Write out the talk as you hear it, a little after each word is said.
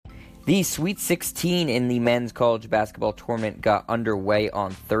The Sweet 16 in the men's college basketball tournament got underway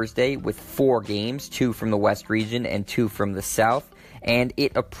on Thursday with 4 games, 2 from the West region and 2 from the South, and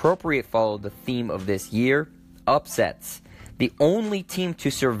it appropriately followed the theme of this year, upsets. The only team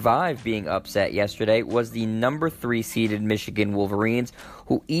to survive being upset yesterday was the number 3 seeded Michigan Wolverines,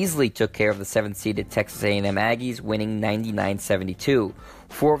 who easily took care of the 7th seeded Texas A&M Aggies, winning 99-72.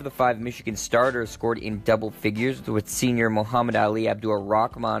 4 of the 5 Michigan starters scored in double figures, with senior Muhammad Ali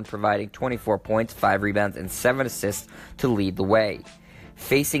Abdur-Rahman providing 24 points, 5 rebounds, and 7 assists to lead the way.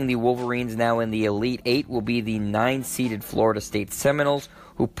 Facing the Wolverines now in the Elite Eight will be the 9-seeded Florida State Seminoles,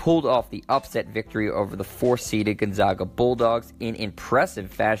 who pulled off the upset victory over the 4-seeded Gonzaga Bulldogs in impressive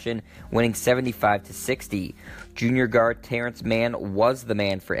fashion, winning 75-60. Junior guard Terrence Mann was the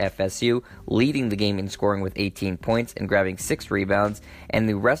man for FSU, leading the game in scoring with 18 points and grabbing 6 rebounds, and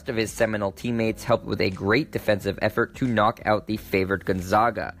the rest of his Seminole teammates helped with a great defensive effort to knock out the favored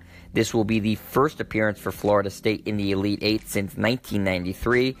Gonzaga. This will be the first appearance for Florida State in the Elite Eight since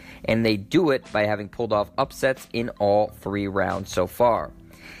 1993, and they do it by having pulled off upsets in all 3 rounds so far.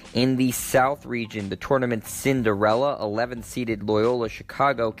 In the South region, the tournament's Cinderella, 11th-seeded Loyola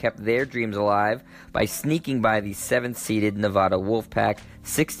Chicago, kept their dreams alive by sneaking by the 7th-seeded Nevada Wolfpack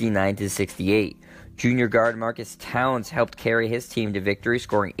 69-68. Junior guard Marcus Towns helped carry his team to victory,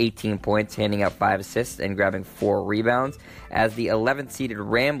 scoring 18 points, handing out 5 assists, and grabbing 4 rebounds, as the 11th-seeded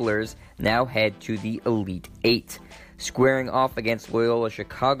Ramblers now head to the Elite Eight. Squaring off against Loyola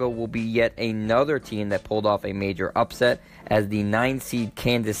Chicago will be yet another team that pulled off a major upset, as the 9-seed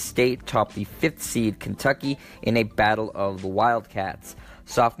Kansas State topped the 5th-seed Kentucky in a battle of the Wildcats.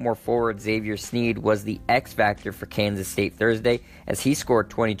 Sophomore forward Xavier Sneed was the X-factor for Kansas State Thursday, as he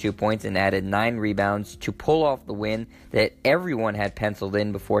scored 22 points and added 9 rebounds to pull off the win that everyone had penciled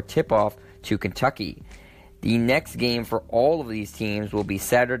in before tip-off to Kentucky. The next game for all of these teams will be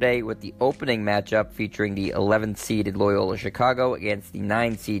Saturday, with the opening matchup featuring the 11th-seeded Loyola Chicago against the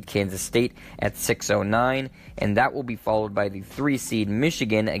 9-seed Kansas State at 6:09, and that will be followed by the 3-seed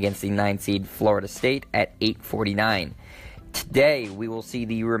Michigan against the 9-seed Florida State at 8:49. Today, we will see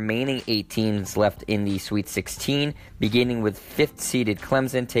the remaining 8 teams left in the Sweet 16, beginning with 5th-seeded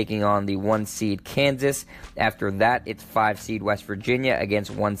Clemson taking on the 1-seed Kansas. After that, it's 5-seed West Virginia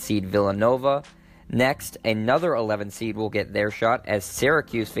against 1-seed Villanova. Next, another 11 seed will get their shot as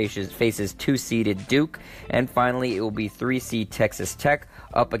Syracuse faces 2-seeded Duke. And finally, it will be 3-seed Texas Tech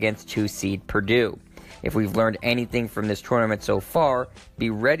up against 2-seed Purdue. If we've learned anything from this tournament so far, be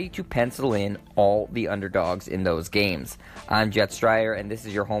ready to pencil in all the underdogs in those games. I'm Jet Stryer, and this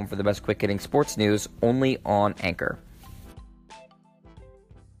is your home for the best quick-hitting sports news, only on Anchor.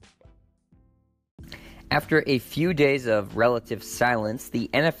 After a few days of relative silence, the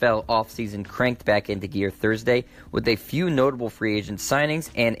NFL offseason cranked back into gear Thursday with a few notable free agent signings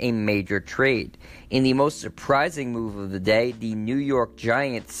and a major trade. In the most surprising move of the day, the New York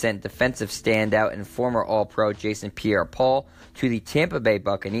Giants sent defensive standout and former All-Pro Jason Pierre-Paul to the Tampa Bay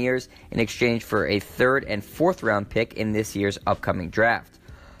Buccaneers in exchange for a 3rd and 4th round pick in this year's upcoming draft.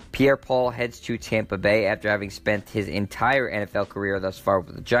 Pierre-Paul heads to Tampa Bay after having spent his entire NFL career thus far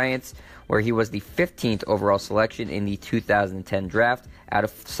with the Giants, where he was the 15th overall selection in the 2010 draft out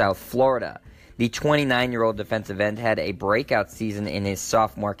of South Florida. The 29-year-old defensive end had a breakout season in his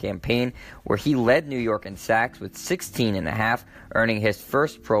sophomore campaign, where he led New York in sacks with 16.5, earning his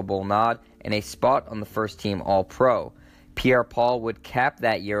first Pro Bowl nod and a spot on the first-team All-Pro. Pierre-Paul would cap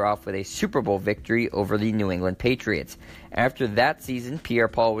that year off with a Super Bowl victory over the New England Patriots. After that season,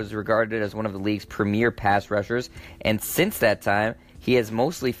 Pierre-Paul was regarded as one of the league's premier pass rushers, and since that time, he has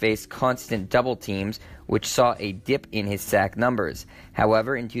mostly faced constant double teams, which saw a dip in his sack numbers.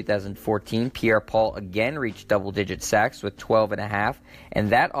 However, in 2014, Pierre-Paul again reached double-digit sacks with 12.5, and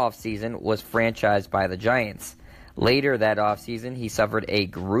that offseason was franchised by the Giants. Later that offseason, he suffered a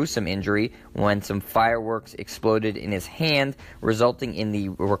gruesome injury when some fireworks exploded in his hand, resulting in the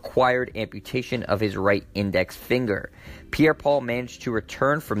required amputation of his right index finger. Pierre-Paul managed to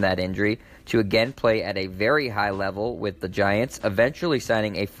return from that injury to again play at a very high level with the Giants, eventually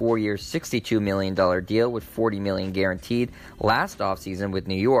signing a 4-year, $62 million deal with $40 million guaranteed last offseason with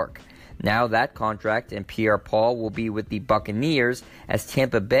New York. Now that contract and Pierre-Paul will be with the Buccaneers as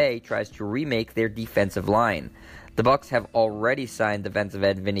Tampa Bay tries to remake their defensive line. The Bucs have already signed defensive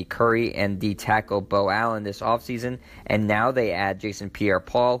end Vinny Curry and D-tackle Bo Allen this offseason, and now they add Jason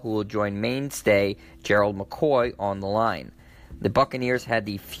Pierre-Paul, who will join mainstay Gerald McCoy on the line. The Buccaneers had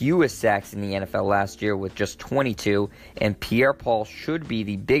the fewest sacks in the NFL last year with just 22, and Pierre-Paul should be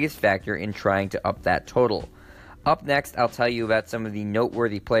the biggest factor in trying to up that total. Up next, I'll tell you about some of the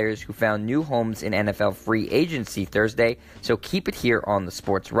noteworthy players who found new homes in NFL free agency Thursday, so keep it here on the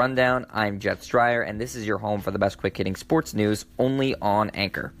Sports Rundown. I'm Jet Stryer, and this is your home for the best quick-hitting sports news, only on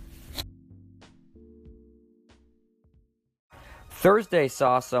Anchor. Thursday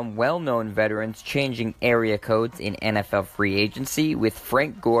saw some well-known veterans changing area codes in NFL free agency, with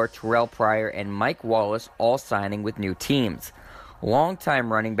Frank Gore, Terrell Pryor, and Mike Wallace all signing with new teams.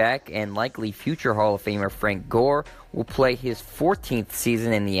 Longtime running back and likely future Hall of Famer Frank Gore will play his 14th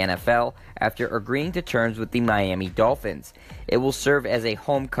season in the NFL after agreeing to terms with the Miami Dolphins. It will serve as a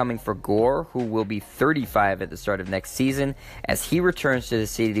homecoming for Gore, who will be 35 at the start of next season, as he returns to the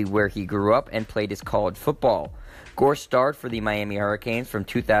city where he grew up and played his college football. Gore starred for the Miami Hurricanes from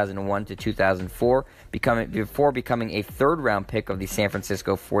 2001 to 2004, before becoming a third-round pick of the San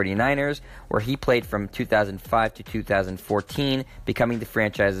Francisco 49ers, where he played from 2005 to 2014, becoming the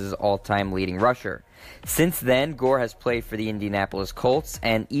franchise's all-time leading rusher. Since then, Gore has played for the Indianapolis Colts,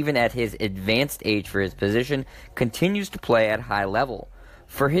 and even at his advanced age for his position, continues to play at high level.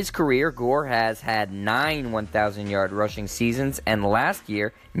 For his career, Gore has had 9 1,000-yard rushing seasons, and last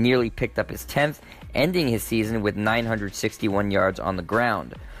year nearly picked up his 10th, ending his season with 961 yards on the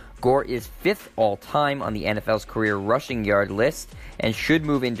ground. Gore is 5th all-time on the NFL's career rushing yard list and should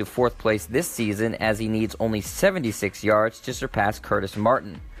move into 4th place this season, as he needs only 76 yards to surpass Curtis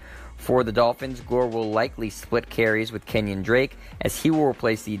Martin. For the Dolphins, Gore will likely split carries with Kenyon Drake, as he will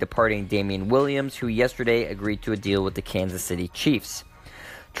replace the departing Damian Williams, who yesterday agreed to a deal with the Kansas City Chiefs.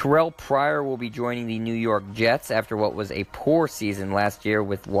 Terrell Pryor will be joining the New York Jets after what was a poor season last year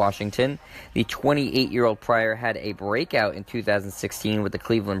with Washington. The 28-year-old Pryor had a breakout in 2016 with the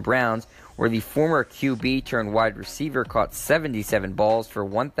Cleveland Browns, where the former QB turned wide receiver caught 77 balls for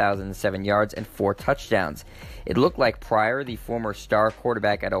 1,007 yards and 4 touchdowns. It looked like Pryor, the former star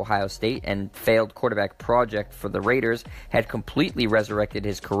quarterback at Ohio State and failed quarterback project for the Raiders, had completely resurrected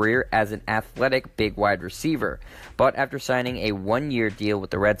his career as an athletic big wide receiver. But after signing a one-year deal with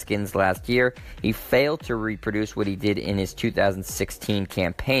the Redskins last year, he failed to reproduce what he did in his 2016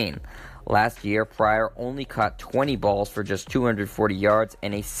 campaign. Last year, Pryor only caught 20 balls for just 240 yards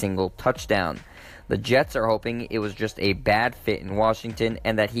and a single touchdown. The Jets are hoping it was just a bad fit in Washington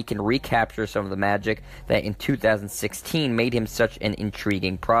and that he can recapture some of the magic that in 2016 made him such an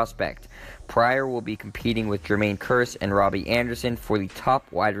intriguing prospect. Pryor will be competing with Jermaine Kearse and Robbie Anderson for the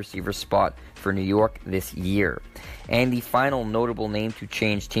top wide receiver spot for New York this year. And the final notable name to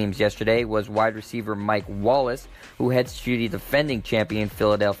change teams yesterday was wide receiver Mike Wallace, who heads to the defending champion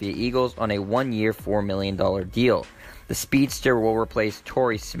Philadelphia Eagles on a one-year $4 million deal. The speedster will replace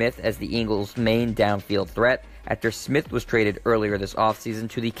Torrey Smith as the Eagles' main downfield threat after Smith was traded earlier this offseason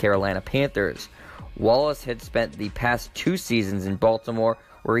to the Carolina Panthers. Wallace had spent the past 2 seasons in Baltimore,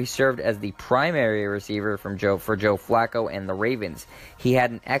 where he served as the primary receiver for Joe Flacco and the Ravens. He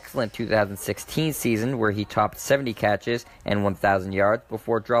had an excellent 2016 season where he topped 70 catches and 1,000 yards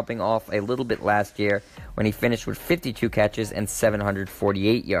before dropping off a little bit last year when he finished with 52 catches and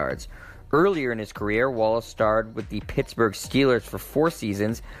 748 yards. Earlier in his career, Wallace starred with the Pittsburgh Steelers for 4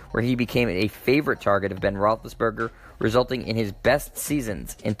 seasons, where he became a favorite target of Ben Roethlisberger, resulting in his best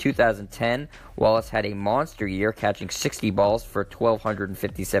seasons. In 2010, Wallace had a monster year, catching 60 balls for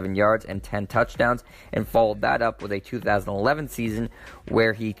 1,257 yards and 10 touchdowns, and followed that up with a 2011 season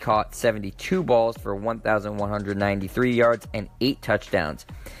where he caught 72 balls for 1,193 yards and 8 touchdowns.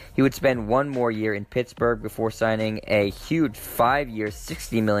 He would spend one more year in Pittsburgh before signing a huge 5-year,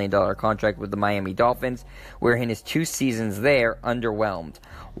 $60 million contract with the Miami Dolphins, where in his 2 seasons there, underwhelmed.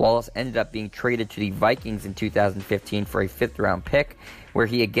 Wallace ended up being traded to the Vikings in 2015 for a 5th-round pick, where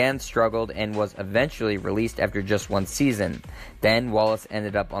he again struggled and was eventually released after just 1 season. Then Wallace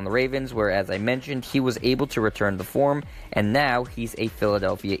ended up on the Ravens, where, as I mentioned, he was able to return to form, and now he's a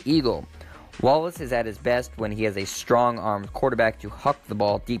Philadelphia Eagle. Wallace is at his best when he has a strong-armed quarterback to huck the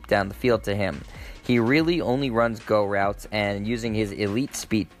ball deep down the field to him. He really only runs go routes and using his elite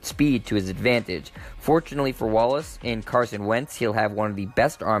speed to his advantage. Fortunately for Wallace, in Carson Wentz, he'll have one of the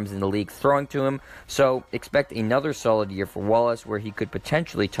best arms in the league throwing to him, so expect another solid year for Wallace where he could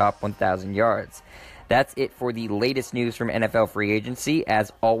potentially top 1,000 yards. That's it for the latest news from NFL free agency.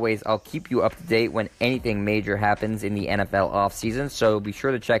 As always, I'll keep you up to date when anything major happens in the NFL offseason, so be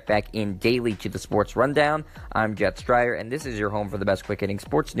sure to check back in daily to the Sports Rundown. I'm Jet Stryer, and this is your home for the best quick-hitting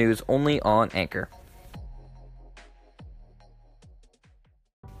sports news, only on Anchor.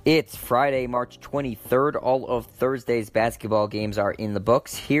 It's Friday, March 23rd. All of Thursday's basketball games are in the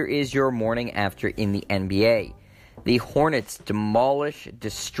books. Here is your morning after in the NBA. The Hornets demolish,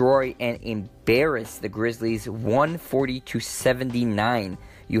 destroy, and embarrass the Grizzlies 140-79.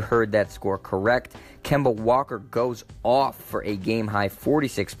 You heard that score correct. Kemba Walker goes off for a game-high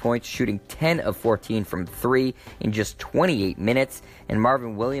 46 points, shooting 10 of 14 from 3 in just 28 minutes. And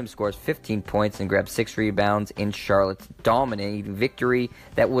Marvin Williams scores 15 points and grabs 6 rebounds in Charlotte's dominating victory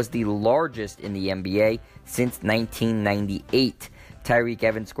that was the largest in the NBA since 1998. Tyreek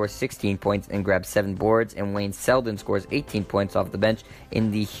Evans scores 16 points and grabs 7 boards, and Wayne Selden scores 18 points off the bench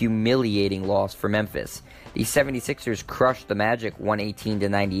in the humiliating loss for Memphis. The 76ers crushed the Magic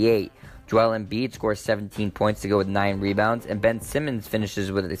 118-98. Joel Embiid scores 17 points to go with 9 rebounds, and Ben Simmons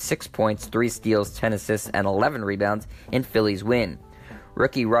finishes with 6 points, 3 steals, 10 assists, and 11 rebounds in Philly's win.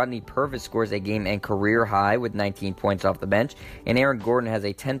 Rookie Rodney Purvis scores a game and career high with 19 points off the bench, and Aaron Gordon has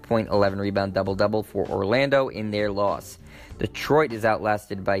a 10-point, 11-rebound double-double for Orlando in their loss. Detroit is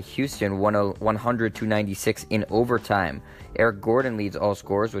outlasted by Houston 100-96 in overtime. Eric Gordon leads all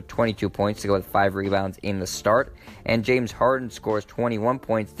scorers with 22 points to go with 5 rebounds in the start, and James Harden scores 21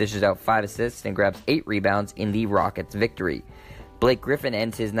 points, dishes out 5 assists, and grabs 8 rebounds in the Rockets' victory. Blake Griffin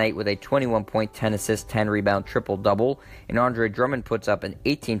ends his night with a 21-point, 10-assist, 10-rebound triple-double, and Andre Drummond puts up an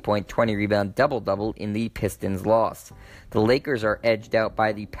 18-point, 20-rebound double-double in the Pistons' loss. The Lakers are edged out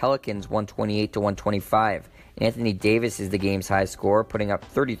by the Pelicans 128-125. Anthony Davis is the game's high scorer, putting up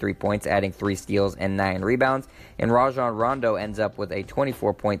 33 points, adding 3 steals and 9 rebounds, and Rajon Rondo ends up with a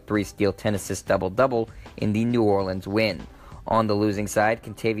 24-point, 3-steal, 10-assist double-double in the New Orleans win. On the losing side,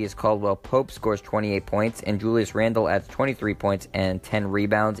 Kentavious Caldwell-Pope scores 28 points, and Julius Randle adds 23 points and 10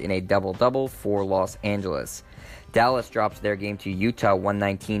 rebounds in a double-double for Los Angeles. Dallas drops their game to Utah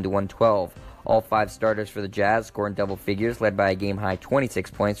 119-112. All 5 starters for the Jazz score in double figures, led by a game-high 26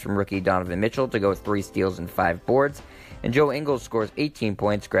 points from rookie Donovan Mitchell to go with 3 steals and 5 boards. And Joe Ingles scores 18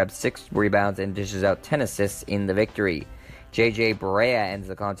 points, grabs 6 rebounds, and dishes out 10 assists in the victory. J.J. Barea ends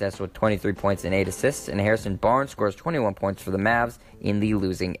the contest with 23 points and 8 assists, and Harrison Barnes scores 21 points for the Mavs in the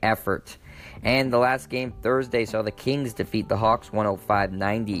losing effort. And the last game Thursday saw the Kings defeat the Hawks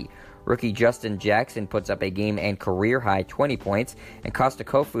 105-90. Rookie Justin Jackson puts up a game and career-high 20 points, and Costa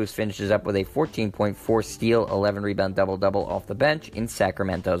Kofus finishes up with a 14.4 steal, 11-rebound double-double off the bench in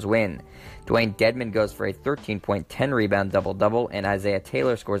Sacramento's win. Dwayne Dedmon goes for a 13-point, 10-rebound double-double, and Isaiah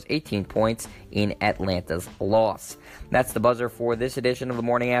Taylor scores 18 points in Atlanta's loss. That's the buzzer for this edition of the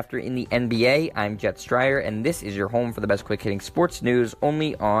Morning After in the NBA. I'm Jet Stryer, and this is your home for the best quick-hitting sports news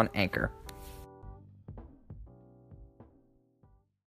only on Anchor.